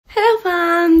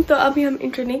तो अभी हम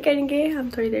इंट्रो नहीं करेंगे, हम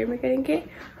थोड़ी देर में करेंगे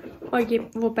और ये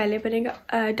वो पहले बनेगा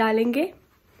डालेंगे।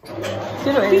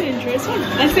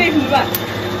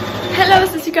 हेलो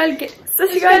सत श्री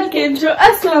अकाल केम छो,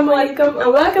 अस्सलाम वालेकुम और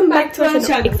welcome back to our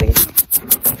channel.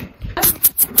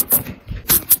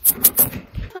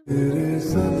 तेरे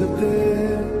सदके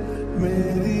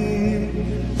मेरी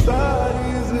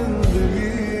सारी जिंदगी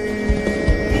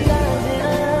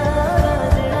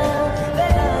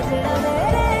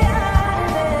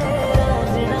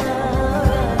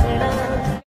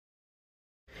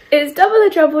It's double the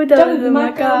trouble, double the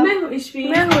maca. मैं हूँ इश्वी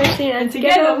and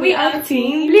together we are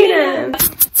team Vleenam.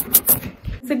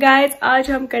 So guys, आज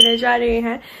हम करने जा रहे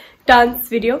हैं डांस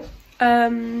वीडियो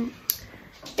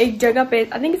एक जगह पे,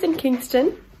 I think it's in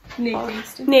Kingston.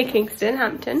 Near Kingston,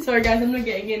 Hampton. Sorry guys, I'm not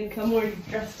getting in because I'm already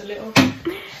dressed a little.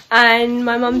 And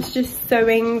my mum's just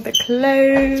sewing the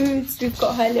clothes. We've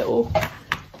got her little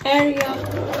area,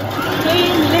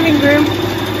 clean living room.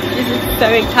 She's just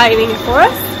sewing, tidying it for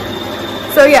us.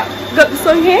 So yeah, got the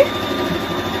song here.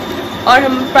 और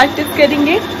हम practice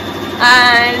करेंगे.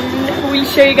 And we'll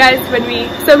show you guys when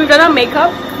so we've done our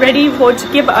makeup, ready हो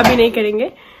चुकी है, पर अभी नहीं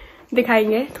करेंगे.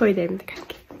 दिखाएंगे थोड़ी देर में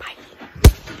दिखाएंगे.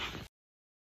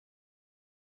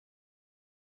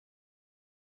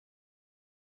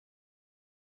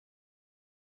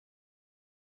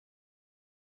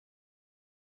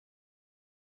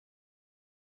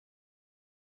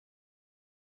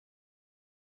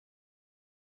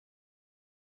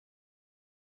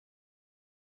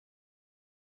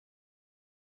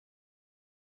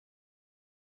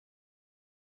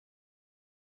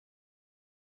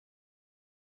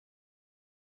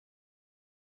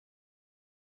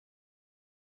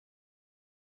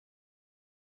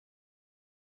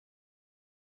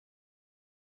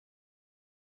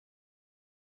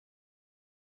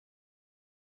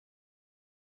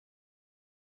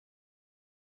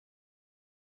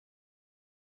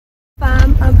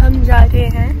 अब हम जा रहे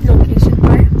हैं लोकेशन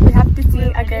पर. We have to see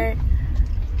अगर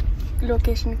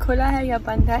लोकेशन खुला है या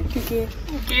बंद है, क्योंकि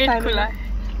गेट खुला है.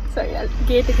 Sorry,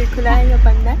 गेट अगर खुला है या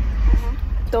बंद है.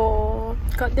 तो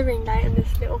got the ring light and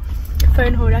this little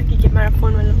phone holder क्योंकि हमारा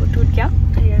फोन वाला वो टूट गया.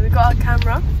 Yeah, we got our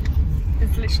camera.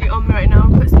 It's literally on me right now.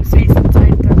 Put some space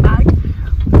inside the bag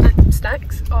and some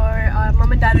snacks. Or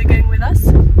mum and dad are going with us.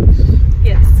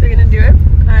 Yes, we're gonna do it,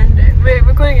 and we're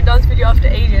recording a dance video after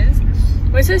ages.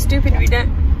 We're so stupid we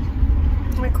don't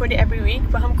record it every week,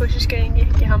 but हम कोशिश करेंगे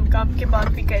कि हम काम के बाद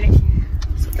भी करें.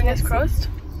 So fingers crossed.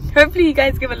 Hopefully you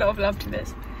guys give a lot of love to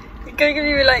this.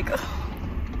 कभी-कभी we like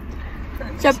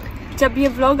जब ये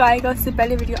vlog आएगा उससे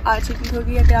पहले वीडियो आ चुकी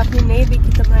होगी. अगर आपने नहीं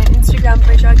देखी तो मैं Instagram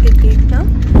पर जाके देखना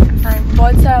and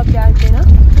बहुत सारा प्यार देना.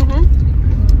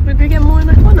 We'll be getting more in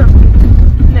my corner.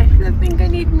 No, I think I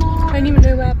need more. I don't even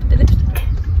know where I put the lipstick.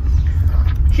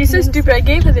 She's so stupid. I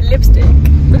gave her the lipstick,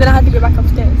 but then I had to go back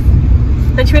upstairs.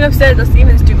 And she went upstairs. That's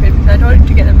even stupid because I told her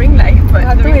to get a ring light, but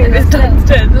the ring light was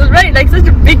downstairs. It was right, like such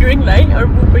a big ring light. Or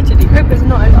which I hope there's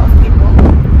not a lot of people.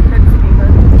 Hopefully,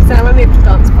 man. So I won't be able to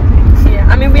dance properly.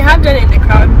 Yeah, I mean we have done it in the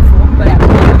crowd before, but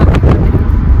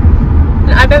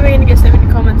and I bet we're gonna get so many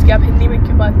comments. कि आप हिंदी में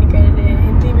क्यों बात नहीं कर रहे?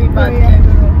 हिंदी में बात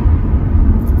करो.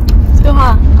 तो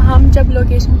हाँ, हम जब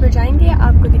लोकेशन पर जाएंगे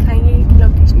आपको दिखाएंगे कि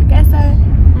लोकेशन कैसा है.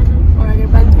 और अगर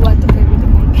बंद हुआ तो फिर भी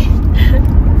दिखाएंगे.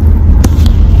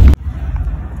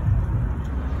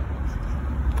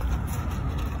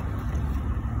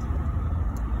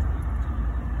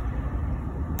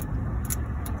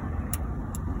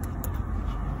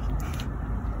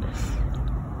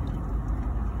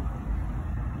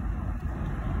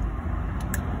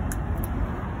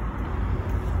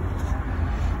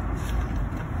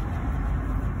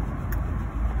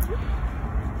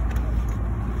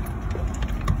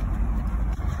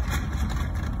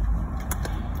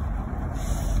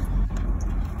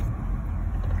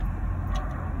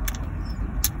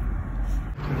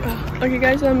 ओके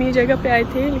गाइस, हम ये जगह पे आए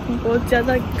थे लेकिन बहुत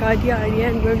ज़्यादा गाड़ियाँ आ रही हैं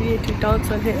and we have to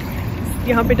dance on here.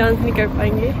 यहाँ पे डांस नहीं कर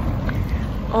पाएंगे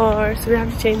और so we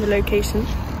have to change the location.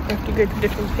 We have to go to a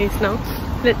different place now.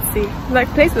 Let's see.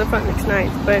 Like place at the front looks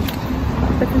nice, but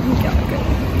let's see क्या होगा.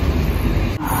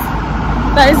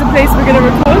 That is the place we're gonna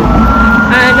record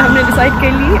and हमने decide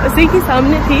कर ली. उसी के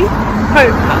सामने थी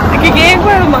क्योंकि एक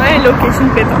बार हम आए लोकेशन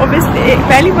पे तो obviously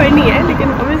पहली बार नहीं है लेकिन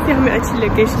obviously हमें अच्छी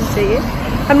लोकेशन चाहिए.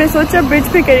 हमने सोचा ब्रिज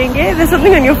पे करेंगे. There's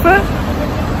something on your foot.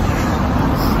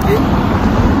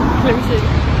 Let me see.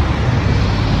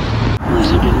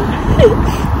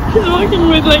 She's walking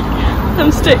with like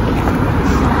some stick.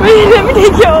 Wait, let me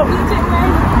take you off.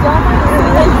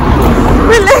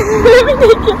 Wait, let me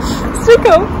take you. Stick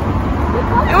off.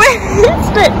 Wait,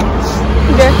 stick.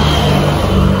 Okay.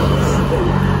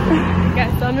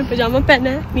 Guys, सुल्तान ने पजामा पहना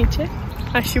है नीचे.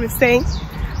 As she was saying,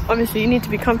 obviously you need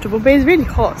to be comfortable, but it's really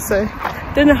hot, so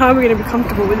don't know how we're going to be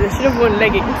comfortable with this. Should have worn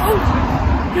leggings.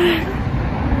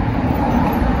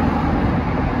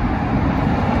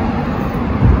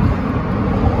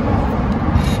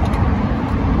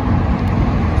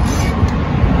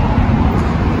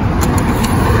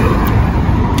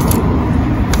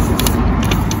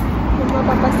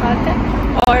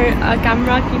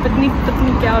 Camera की पत्नी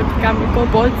क्या और camera को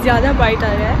बहुत ज़्यादा bright आ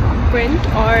रहा है print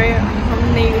और हम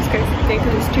नहीं यूज़ कर सकते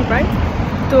क्योंकि इट्स टू ब्राइट.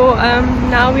 तो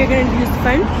now we are going to use the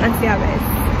phone and see how it is.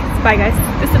 Bye guys.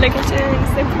 This is the location.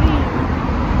 So pretty.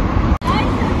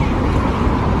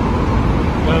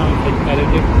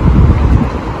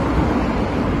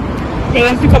 They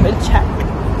have to come and check.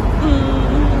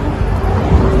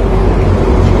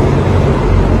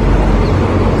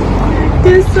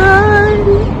 This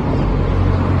one.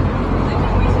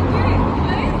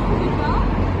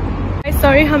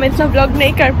 Sorry, हम इतना vlog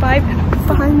नहीं कर पाए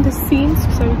behind the scenes.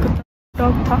 Sorry, कुत्ता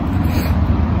dog था.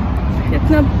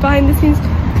 इतना behind the scenes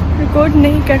record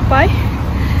नहीं कर पाए.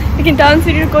 लेकिन डांस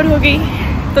वीडियो रिकॉर्ड हो गई.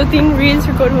 2-3 रील्स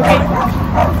रिकॉर्ड हो गई.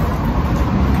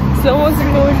 स्लोमोस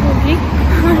रिकॉर्ड हो गई.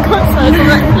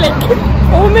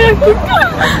 ओ मेरा कुत्ता.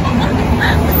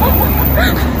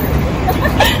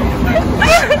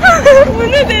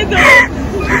 मुझे दे दो.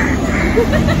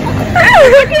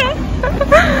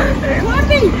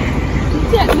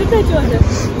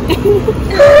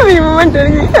 मेरी मम्मा डर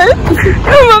गई है.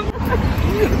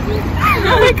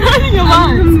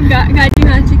 हम गाड़ी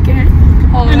में आ चुके हैं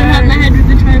और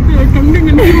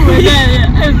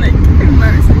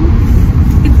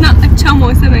इतना अच्छा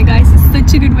मौसम है गाइस. Such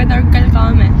good weather. कल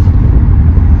काम है.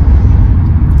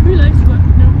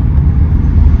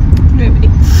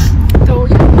 तो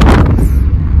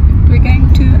we're going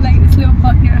to like this little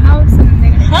park near our house and then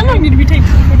they're gonna. How long did we take to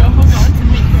go home to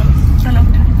make yours? A long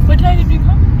time. What time did we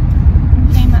come?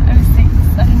 We came at 06.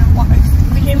 I don't know what 06.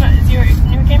 We came at 0.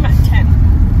 We came at 10.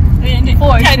 We ended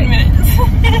 10 minutes.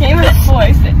 We came at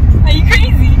 4:06. Are you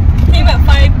crazy? We came at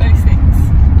 5:06.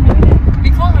 No, we didn't. We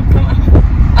can't have come at 4.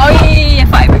 Oh yeah,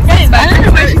 5:06. Guys, I don't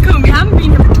know where she come. We haven't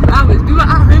been here for 2 hours. We were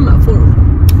at home at 4.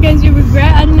 Guys, you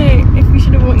regret. I don't know if we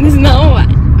should have walked this now.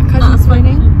 My cousin's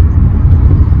wedding.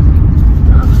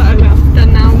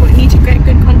 Done now. We need to get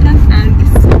good content and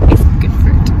this is good for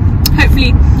it.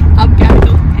 Hopefully I'll get a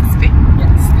little bit.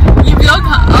 Yes.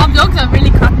 Our vlogs are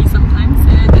really crappy sometimes.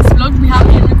 This vlog we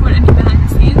haven't recorded any behind the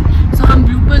scenes. So हम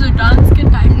bloopers और dance के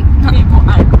time में वो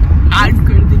add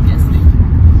कर देंगे इसलिए.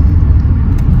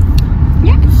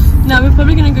 Yeah. Now we're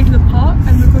probably gonna go to the park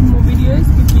and record more videos.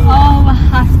 Oh, I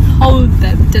have told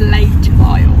them delayed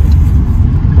child.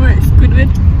 Where is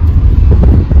Squidward?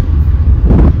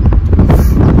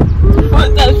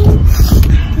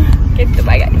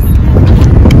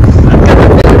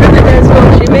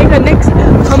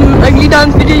 हम अगली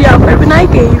डांस वीडियो यहाँ पर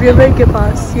बनाएंगे रिवर के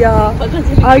पास या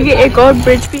आगे एक और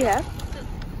ब्रिज भी है.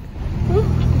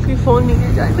 कोई फोन नहीं है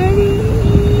जाए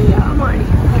हमारी.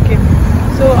 ओके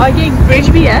सो आगे एक ब्रिज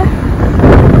भी है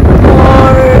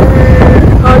और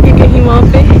आगे कहीं वहाँ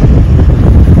पे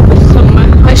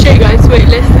I'll show you guys.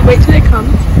 Wait till they come.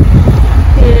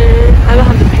 I don't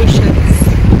have the patience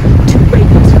to wait.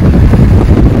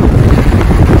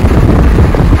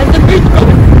 Has the bridge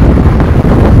gone?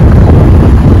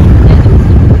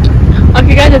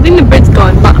 Okay guys, I think the bridge's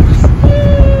gone, but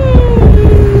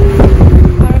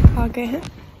आ गए हैं.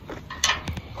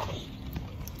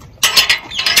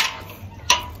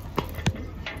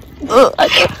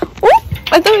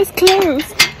 I thought it was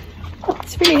closed.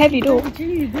 It's really heavy door.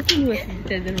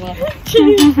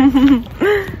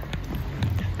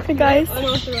 Hey guys.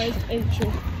 Unauthorized entry.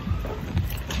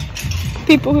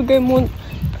 People who go more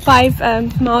 5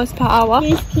 miles per hour.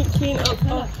 Please keep clean up.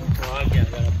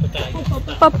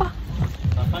 Papa.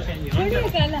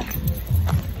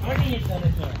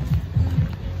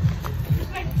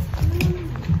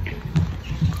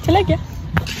 चला क्या?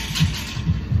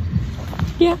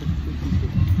 Yeah.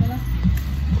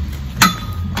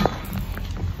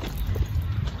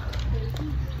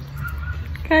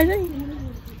 Kaya na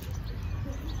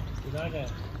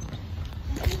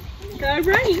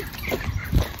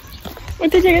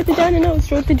उतने जगह से जाने ना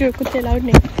उस रोड पे जो कुछ अलाउड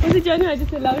नहीं. उसे जाने आज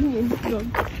से अलाउड नहीं है रोड.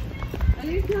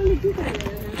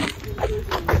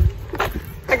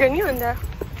 अगर नहीं होता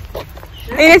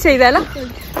इन्हें चाहिए ना.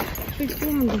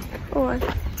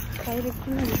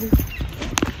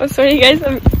 Oh sorry guys,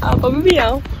 आप अभी भी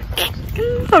आओ.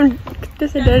 हम कितने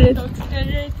से डर रहे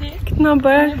थे. कितना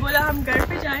बड़ा. बोला हम घर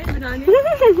पे जाएं बनाने.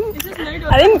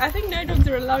 I think night dogs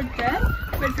are allowed there,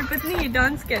 but फिर पता नहीं ये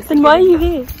डांस कैसे. Then why are you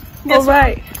here? All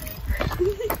right.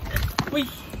 Wait.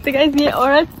 तो गाइस ये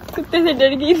औरत कुत्ते से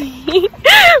डर गई थी।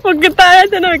 वो कुत्ता आया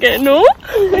था ना, क्या नो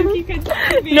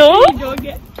नो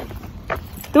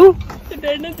तू तो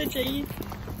डरना तो चाहिए।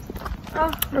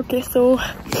 ओके सो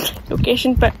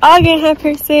लोकेशन पर आ गए हैं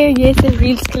फिर से। ये सिर्फ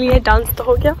रील्स के लिए, डांस तो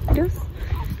हो गया वीडियोस,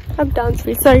 अब डांस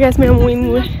भी। सॉरी गाइस मेरा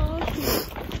मुंह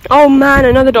oh man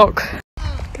another dog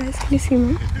guys, can you see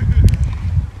मी?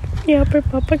 यहाँ पर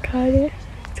पापा खा रहे हैं।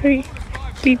 सॉरी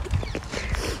प्लीज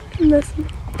बस।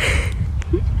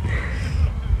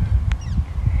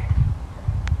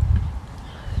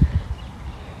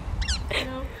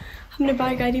 हमने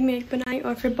बाहर गाड़ी में एक बनाई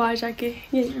और फिर बाहर जाके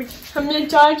ये हमने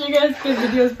 4 जगह पे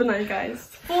वीडियोस बनाई गाइस,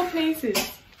 4 places।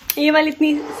 ये वाली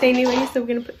इतनी सही नहीं बनी, so we're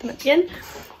gonna put them again।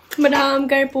 But हम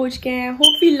घर पहुंच गए हैं।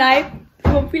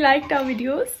 hope you liked our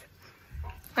videos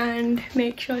and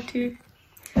make sure to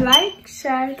like,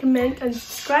 share, comment and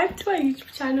subscribe to our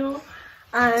YouTube channel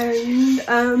and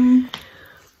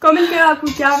comment करो आपको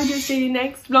क्या वीडियो चाहिए,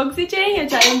 नेक्स्ट ब्लॉग से चाहिए या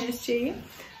चैलेंजेस चाहिए।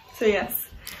 so yes,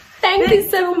 thank you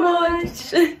so much।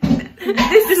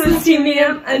 This is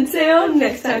Vleenam. Until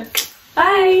next time,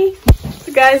 bye.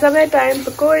 So guys, अब है टाइम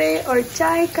पकोड़े और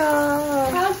चाय का।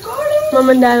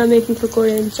 Mom and Dad are making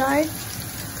pakode and chai.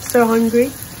 So hungry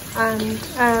and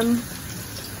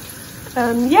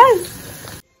yes.